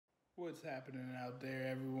What's happening out there,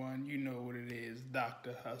 everyone? You know what it is,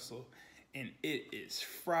 Dr. Hustle, and it is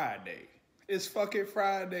Friday. It's fucking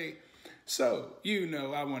Friday. So,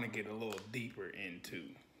 I want to get a little deeper into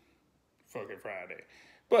fucking Friday.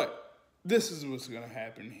 But this is what's going to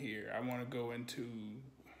happen here. I want to go into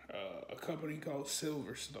a company called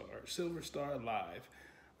Silver Star Live.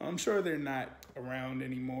 I'm sure they're not around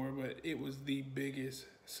anymore, but it was the biggest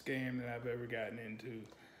scam that I've ever gotten into.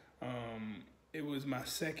 It was my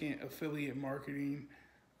second affiliate marketing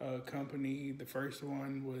company. The first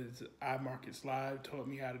one was iMarkets Live, taught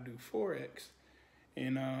me how to do Forex.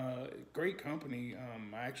 And great company.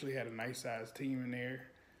 I actually had a nice sized team in there.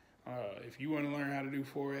 If you want to learn how to do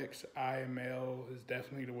Forex, IML is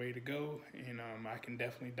definitely the way to go. And I can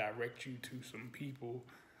definitely direct you to some people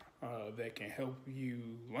that can help you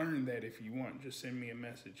learn that if you want. Just send me a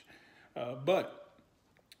message. But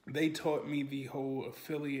they taught me the whole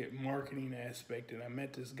affiliate marketing aspect, and I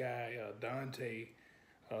met this guy, Dante,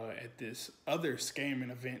 at this other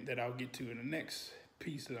scamming event that I'll get to in the next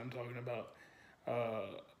piece that I'm talking about.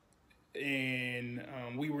 And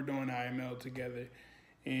we were doing IML together,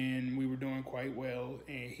 and we were doing quite well,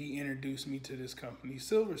 and he introduced me to this company,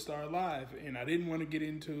 Silver Star Live, and I didn't want to get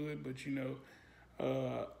into it, but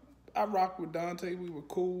I rocked with Dante. We were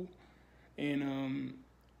cool, and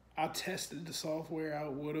I tested the software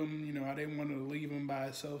out with him. I didn't want to leave him by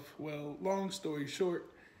himself. Well, long story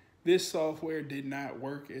short, this software did not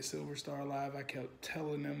work at Silver Star Live. I kept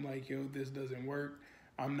telling them, like, yo, this doesn't work.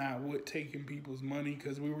 I'm not with taking people's money,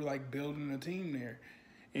 because we were, like, building a team there.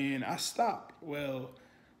 And I stopped. Well,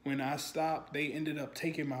 when I stopped, they ended up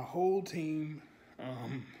taking my whole team,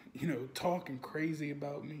 talking crazy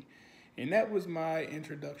about me. And that was my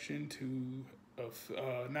introduction to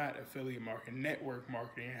not affiliate marketing, network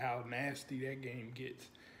marketing, and how nasty that game gets.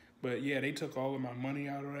 But yeah, they took all of my money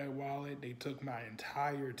out of that wallet. They took my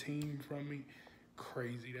entire team from me.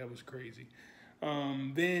 Crazy. That was crazy.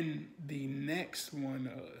 Then the next one,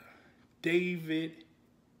 David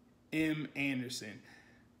M. Anderson,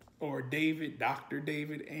 or Dr.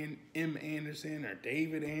 David M. Anderson, or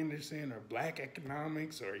David Anderson, or Black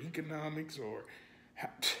Economics, or Economics, or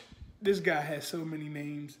this guy has so many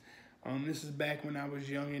names. This is back when I was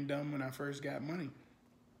young and dumb, when I first got money.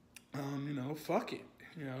 Fuck it.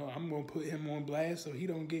 I'm going to put him on blast so he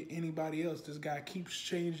don't get anybody else. This guy keeps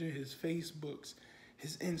changing his Facebooks,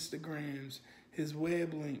 his Instagrams, his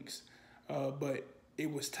web links. But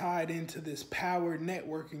it was tied into this power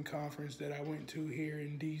networking conference that I went to here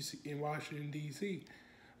in Washington, D.C.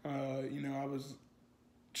 I was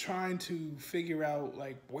trying to figure out,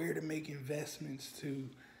 like, where to make investments to,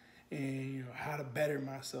 and how to better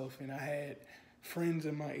myself. And I had friends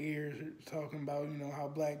in my ears talking about how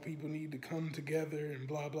black people need to come together and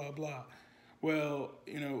blah blah blah. Well,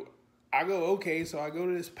 I go, okay, so I go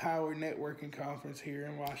to this power networking conference here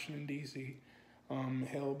in Washington D.C.,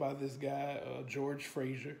 held by this guy, George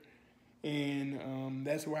Frazier. And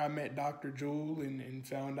that's where I met Dr. Jewel and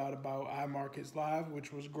found out about iMarkets Live,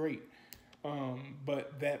 which was great.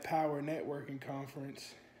 But that power networking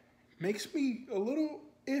conference makes me a little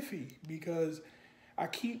iffy, because I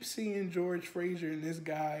keep seeing George Frazier and this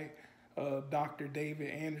guy, Dr.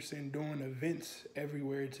 David Anderson, doing events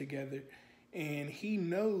everywhere together. And he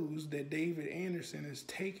knows that David Anderson is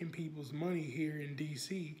taking people's money here in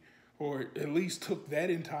D.C., or at least took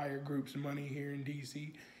that entire group's money here in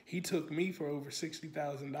D.C. He took me for over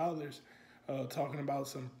 $60,000, talking about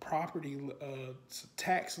some property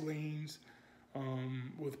tax liens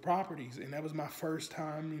with properties. And that was my first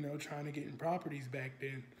time, trying to get in properties back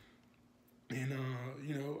then. And,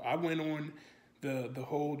 I went on the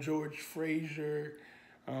whole George Frazier,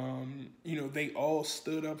 they all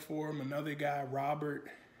stood up for him. Another guy,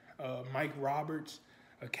 Mike Roberts,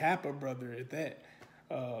 a Kappa brother at that,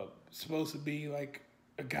 supposed to be like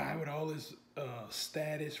a guy with all his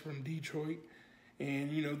status from Detroit.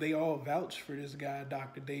 And, they all vouched for this guy,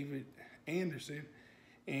 Dr. David Anderson.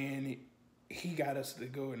 And he got us to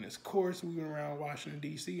go in this course. We went around Washington,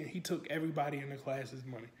 D.C., and he took everybody in the class's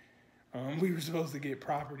money. We were supposed to get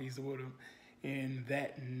properties with him, and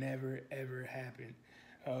that never, ever happened.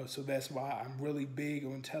 So that's why I'm really big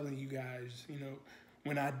on telling you guys,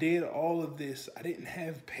 when I did all of this, I didn't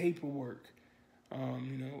have paperwork.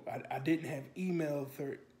 I didn't have email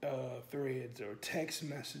threads or text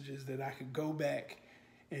messages that I could go back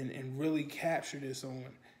and really capture this on.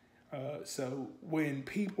 So when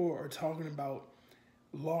people are talking about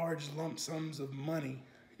large lump sums of money,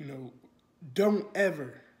 don't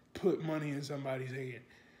ever put money in somebody's hand.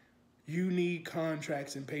 You need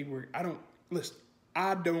contracts and paperwork. I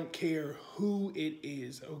don't care who it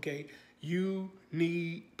is, okay? You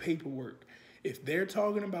need paperwork. If they're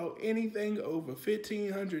talking about anything over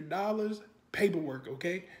 $1,500, paperwork,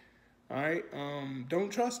 okay? All right,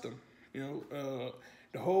 don't trust them.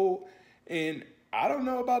 The whole, and I don't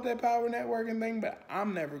know about that power networking thing, but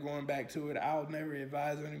I'm never going back to it. I'll never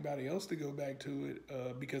advise anybody else to go back to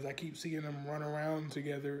it because I keep seeing them run around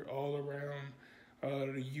together all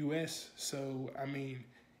around the U.S. So, I mean,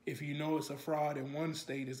 if you know it's a fraud in one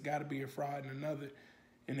state, it's got to be a fraud in another.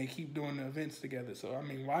 And they keep doing the events together. So, I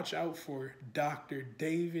mean, watch out for Dr.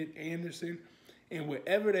 David Anderson and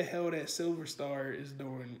whatever the hell that Silver Star is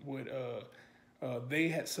doing. They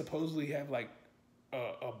had supposedly have like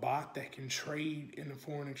a bot that can trade in the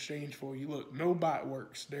foreign exchange for you. Look, no bot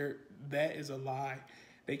works. That is a lie.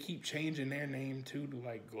 They keep changing their name too to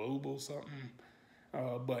like Global something.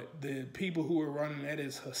 But the people who are running that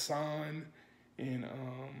is Hassan and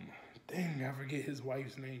dang, I forget his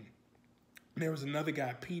wife's name. There was another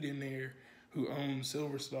guy, Pete, in there who owned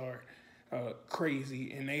Silver Star,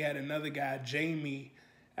 crazy. And they had another guy, Jamie,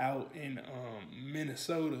 out in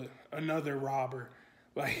Minnesota, another robber.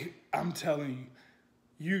 Like, I'm telling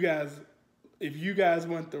you guys, if you guys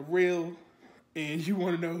want the real and you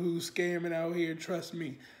want to know who's scamming out here, trust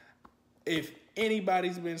me. If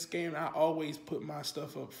anybody's been scammed, I always put my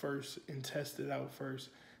stuff up first and test it out first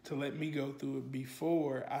to let me go through it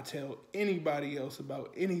before I tell anybody else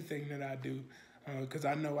about anything that I do, because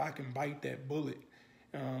I know I can bite that bullet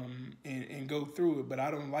and go through it. But I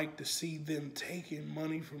don't like to see them taking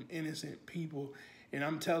money from innocent people. And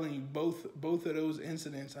I'm telling you, both of those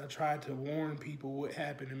incidents, I tried to warn people what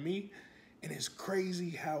happened to me. And it's crazy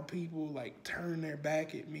how people like turn their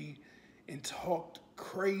back at me and talked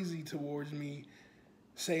crazy towards me,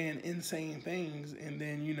 saying insane things. And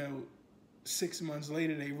then, 6 months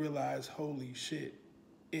later, they realize, holy shit,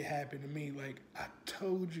 it happened to me. Like, I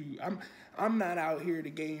told you, I'm not out here to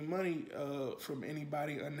gain money from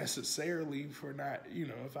anybody unnecessarily for not,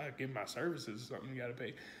 if I give my services or something, you got to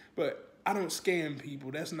pay. But I don't scam people.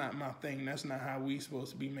 That's not my thing. That's not how we supposed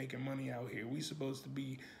to be making money out here. We supposed to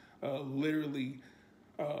be literally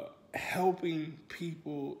helping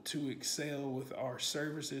people to excel with our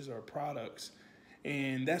services or products.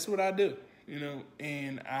 And that's what I do,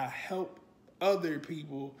 and I help other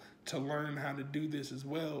people to learn how to do this as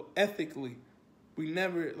well ethically.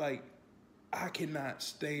 I cannot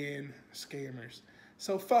stand scammers.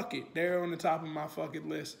 So fuck it. They're on the top of my fuck it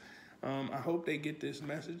list. I hope they get this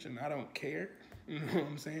message, and I don't care. You know what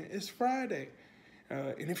I'm saying? It's Friday.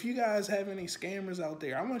 And if you guys have any scammers out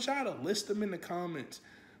there, I want y'all to list them in the comments.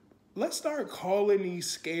 Let's start calling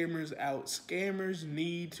these scammers out. Scammers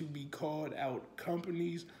need to be called out.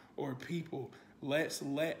 Companies or people, let's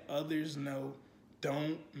let others know,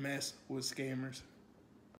 don't mess with scammers.